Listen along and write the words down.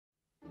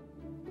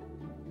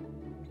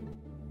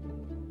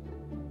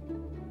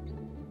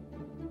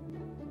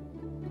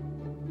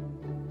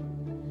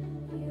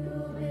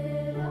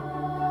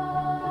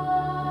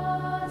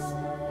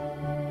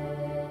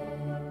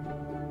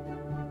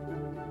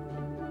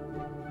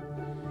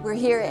We're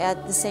here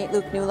at the St.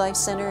 Luke New Life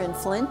Center in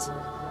Flint,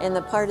 and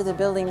the part of the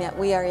building that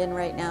we are in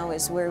right now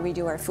is where we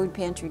do our food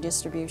pantry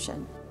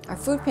distribution. Our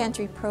food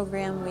pantry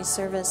program, we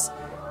service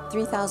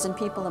 3,000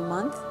 people a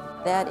month.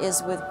 That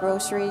is with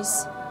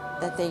groceries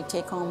that they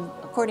take home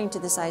according to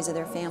the size of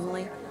their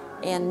family,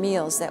 and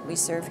meals that we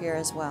serve here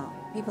as well.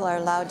 People are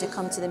allowed to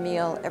come to the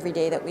meal every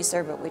day that we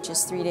serve it, which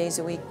is 3 days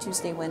a week,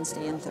 Tuesday,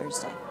 Wednesday, and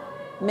Thursday.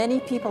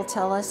 Many people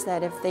tell us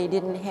that if they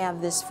didn't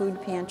have this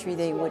food pantry,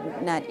 they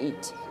would not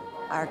eat.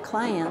 Our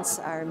clients,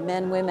 our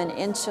men, women,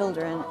 and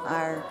children,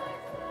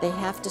 they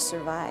have to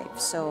survive.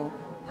 So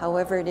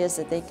however it is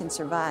that they can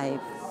survive,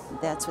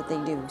 that's what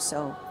they do.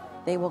 So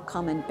they will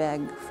come and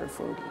beg for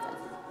food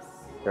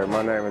even. Okay,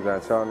 my name is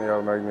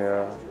Antonio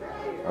McNeil.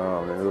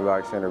 The New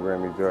Life Center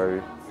bring me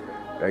joy.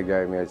 They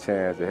gave me a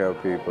chance to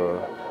help people.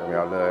 I mean,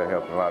 I love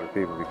helping a lot of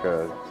people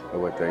because of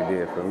what they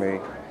did for me.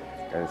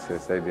 And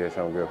since they did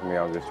something good for me,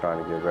 I'm just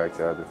trying to give back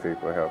to other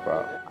people and help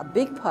out. A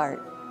big part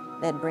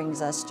that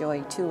brings us joy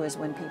too is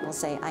when people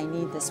say, I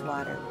need this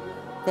water.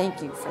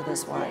 Thank you for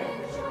this water.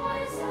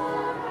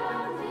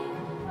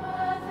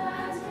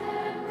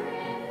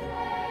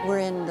 We're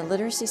in the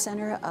Literacy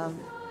Center of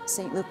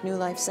St. Luke New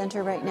Life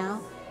Center right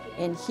now,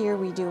 and here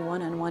we do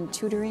one-on-one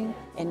tutoring,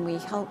 and we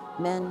help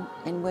men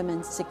and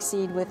women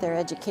succeed with their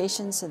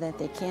education so that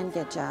they can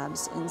get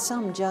jobs, and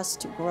some just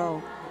to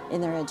grow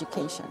in their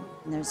education.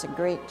 And there's a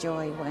great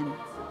joy when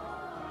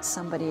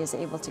somebody is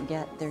able to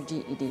get their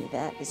GED.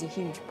 That is a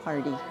huge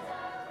party.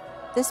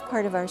 This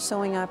part of our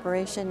sewing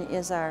operation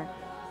is our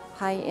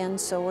high-end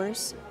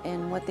sewers,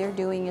 and what they're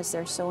doing is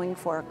they're sewing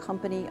for a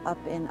company up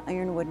in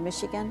Ironwood,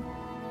 Michigan.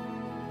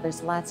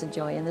 There's lots of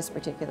joy in this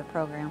particular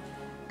program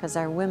because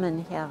our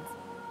women have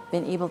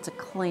been able to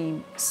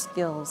claim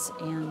skills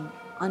and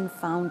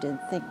unfounded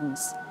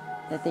things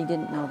that they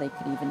didn't know they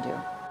could even do.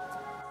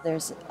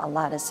 There's a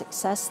lot of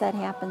success that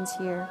happens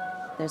here.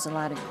 There's a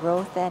lot of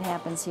growth that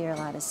happens here, a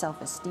lot of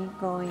self-esteem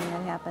growing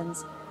that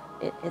happens.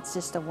 It's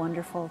just a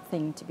wonderful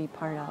thing to be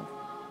part of.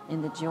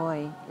 And the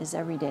joy is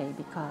every day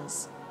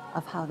because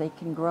of how they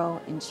can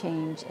grow and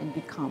change and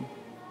become.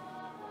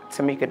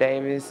 Tamika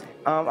Davis.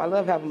 I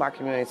love helping my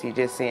community,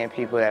 just seeing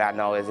people that I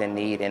know is in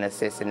need and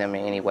assisting them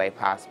in any way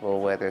possible,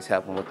 whether it's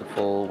helping with the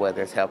food,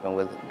 whether it's helping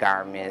with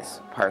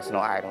garments,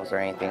 personal items, or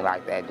anything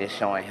like that. Just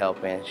showing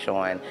help and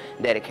showing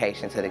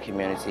dedication to the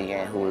community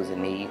and who is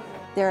in need.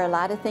 There are a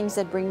lot of things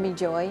that bring me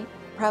joy.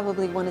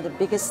 Probably one of the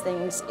biggest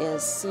things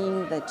is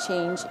seeing the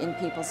change in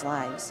people's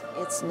lives.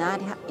 It's not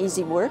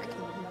easy work,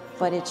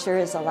 but it sure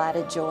is a lot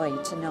of joy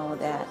to know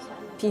that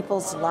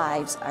people's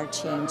lives are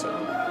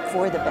changing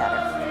for the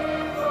better.